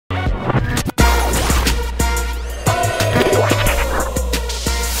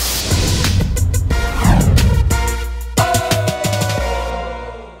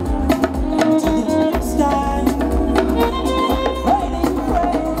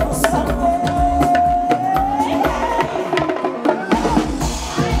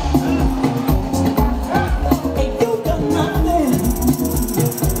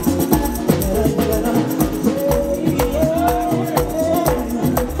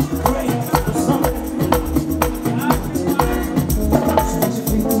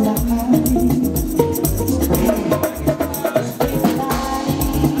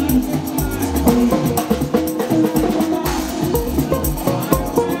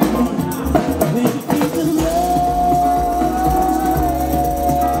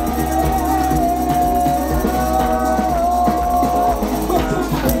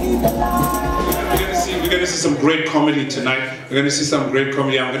great comedy tonight. We're going to see some great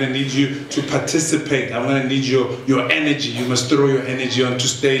comedy. I'm going to need you to participate. I'm going to need your energy. You must throw your energy onto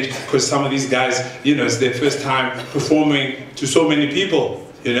stage, because some of these guys, you know, it's their first time performing to so many people,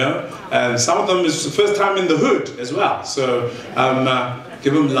 you know, and some of them is the first time in the hood as well. So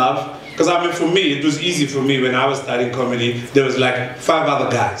give them love. Because I mean, for me, it was easy for me when I was studying comedy. There was like 5 other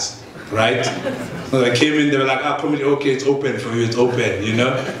guys, right? So they came in, they were like, ah, comedy, okay, it's open for you, it's open, you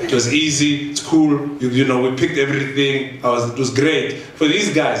know? It was easy, it's cool, you know, we picked everything, it was great. For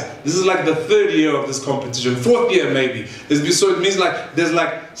these guys, this is like the 3rd year of this competition, 4th year maybe. So it means like, there's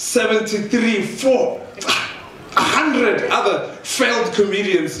like 73, 100 other failed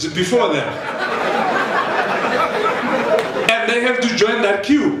comedians before them. And they have to join that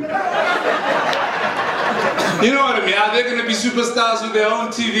queue. You know what I mean? Are they going to be superstars with their own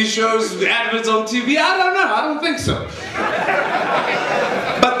TV shows, with adverts on TV? I don't know. I don't think so.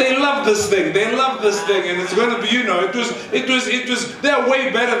 But they love this thing. They love this thing, and it's going to be, you know, they're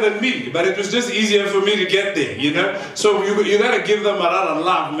way better than me, but it was just easier for me to get there, you know? So you got to give them a lot of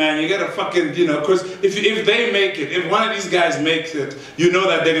love, man. You got to fucking, you know, because if they make it, if one of these guys makes it, you know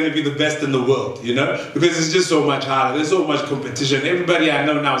that they're going to be the best in the world, you know? Because it's just so much harder. There's so much competition. Everybody I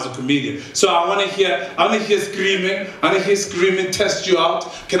know now is a comedian. So I want to hear screaming. I want to hear screaming, test you out.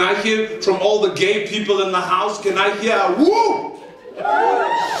 Can I hear from all the gay people in the house? Can I hear a woo?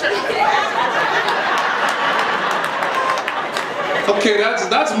 Okay,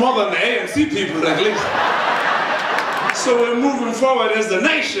 that's more than the ANC people at least. So we're moving forward as a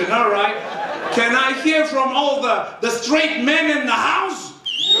nation, all right? Can I hear from all the straight men in the house?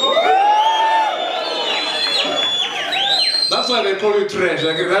 That's why they call you trash.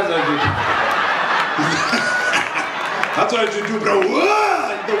 Like, that's what you do, bro.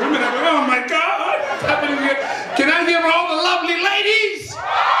 What? The women are going, oh my God, what's happening here? Can I hear from all the lovely ladies?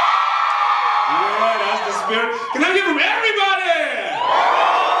 Yeah, that's the spirit. Can I hear from everybody?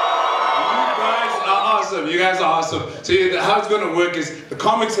 You guys are awesome. You guys are awesome. So how it's going to work is the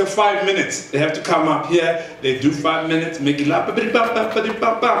comics have 5 minutes. They have to come up here. They do 5 minutes, make it laugh, and then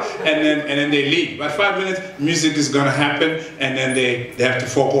they leave. By 5 minutes, music is going to happen, and then they have to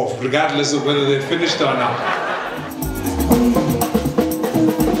fuck off, regardless of whether they finished or not.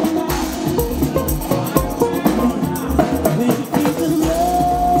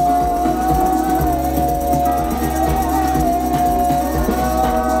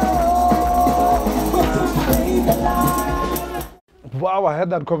 Wow, I had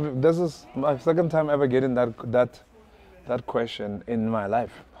that. This is my 2nd time ever getting that question in my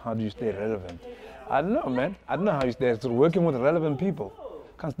life. How do you stay relevant? I don't know, man. I don't know how you stay. So working with relevant people,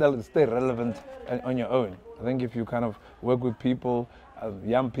 can't stay relevant on your own. I think if you kind of work with people,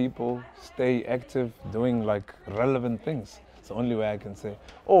 young people, stay active, doing like relevant things. It's the only way I can say.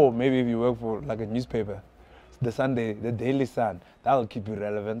 Or maybe if you work for like a newspaper, the Daily Sun, that'll keep you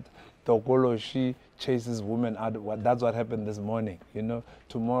relevant. Tokolo, she chases women out. That's what happened this morning. You know,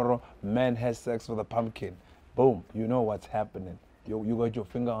 tomorrow, man has sex with a pumpkin. Boom, you know what's happening. You got your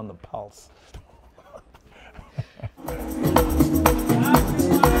finger on the pulse.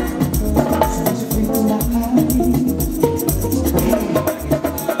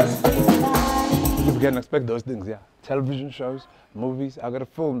 You can expect those things, yeah. Television shows, movies. I got a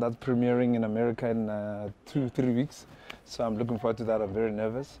film that's premiering in America in 2-3 weeks. So I'm looking forward to that. I'm very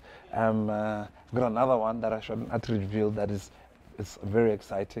nervous. I've got another one that I shot in Atteridgeville that it's very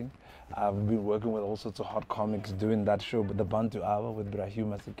exciting. I've been working with all sorts of hot comics doing that show with the Bantu Hour with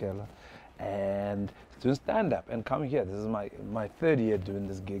Brahima Sikela and doing stand-up and coming here. This is my 3rd year doing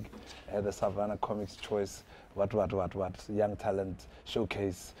this gig at the Savanna Comics Choice, what, Young Talent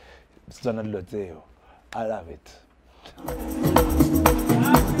Showcase. I love it.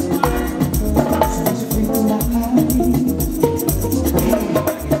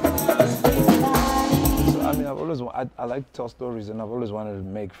 I like to tell stories, and I've always wanted to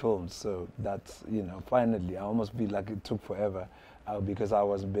make films. So that's, you know, finally, I almost feel like it took forever because I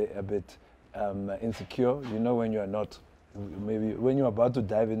was a bit insecure. You know, when you're not, maybe when you're about to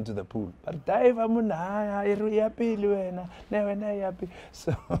dive into the pool, but dive,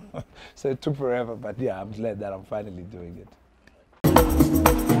 so it took forever. But yeah, I'm glad that I'm finally doing it.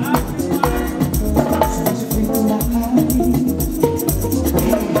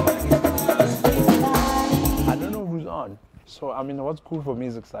 So I mean, what's cool for me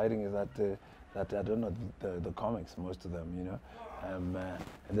is exciting is that I don't know the comics, most of them, you know, and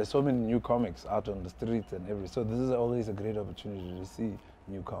there's so many new comics out on the streets and so this is always a great opportunity to see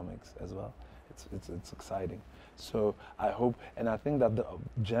new comics as well. It's exciting. So I hope, and I think that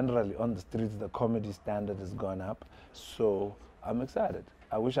generally on the streets the comedy standard has gone up. So I'm excited.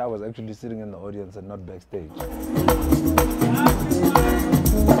 I wish I was actually sitting in the audience and not backstage. I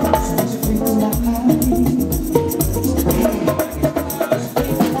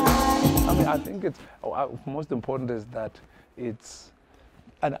mean, I think it's most important is that it's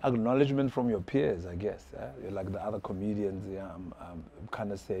an acknowledgement from your peers, I guess. Like the other comedians, I'm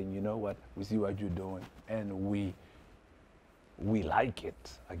kind of saying, you know what, we see what you're doing, and we like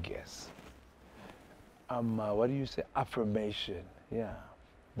it, I guess. What do you say? Affirmation, yeah,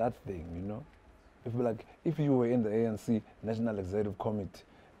 that thing, you know. If you were in the ANC National Executive Committee,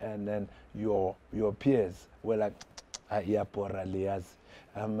 and then your peers were like, it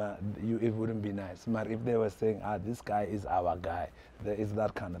wouldn't be nice. But if they were saying, this guy is our guy, there is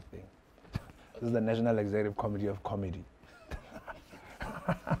that kind of thing. This is the National Executive Committee of Comedy.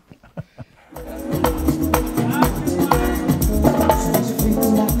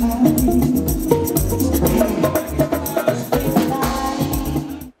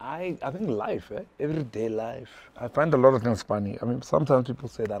 I think life, everyday life. I find a lot of things funny. I mean, sometimes people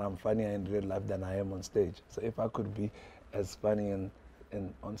say that I'm funnier in real life than I am on stage. So if I could be as funny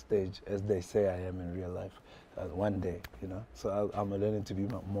on stage as they say I am in real life, one day, you know. So I'm learning to be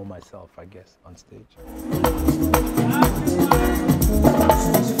more myself, I guess, on stage.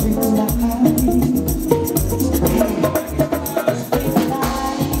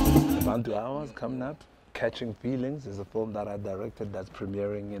 About 2 hours coming up. Catching Feelings is a film that I directed that's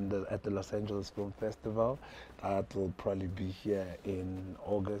premiering at the Los Angeles Film Festival. That will probably be here in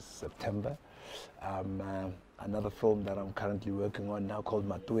August, September. Another film that I'm currently working on now called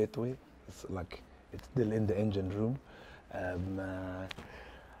Matuetwe. It's still in the engine room. And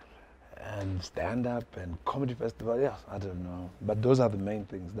stand-up and comedy festival, yeah, I don't know. But those are the main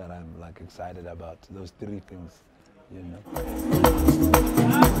things that I'm excited about, those 3 things, you know.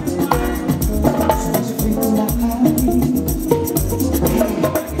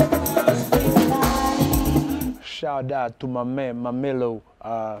 Shout out to my man, Mamelo,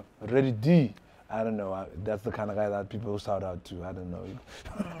 Ready D. I don't know, that's the kind of guy that people shout out to, I don't know.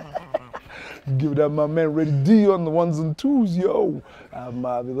 Give that my man Ready D on the 1s and 2s, yo.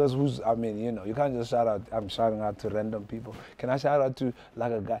 Because you can't just shout out, I'm shouting out to random people. Can I shout out to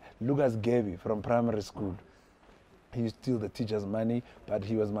a guy, Lucas Gaby from primary school? He used to steal the teacher's money, but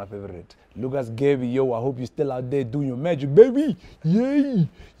he was my favorite. Lucas Gaby, yo, I hope you're still out there doing your magic, baby. Yay,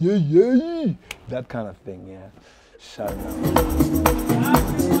 yay, yay. That kind of thing, yeah. Shout out.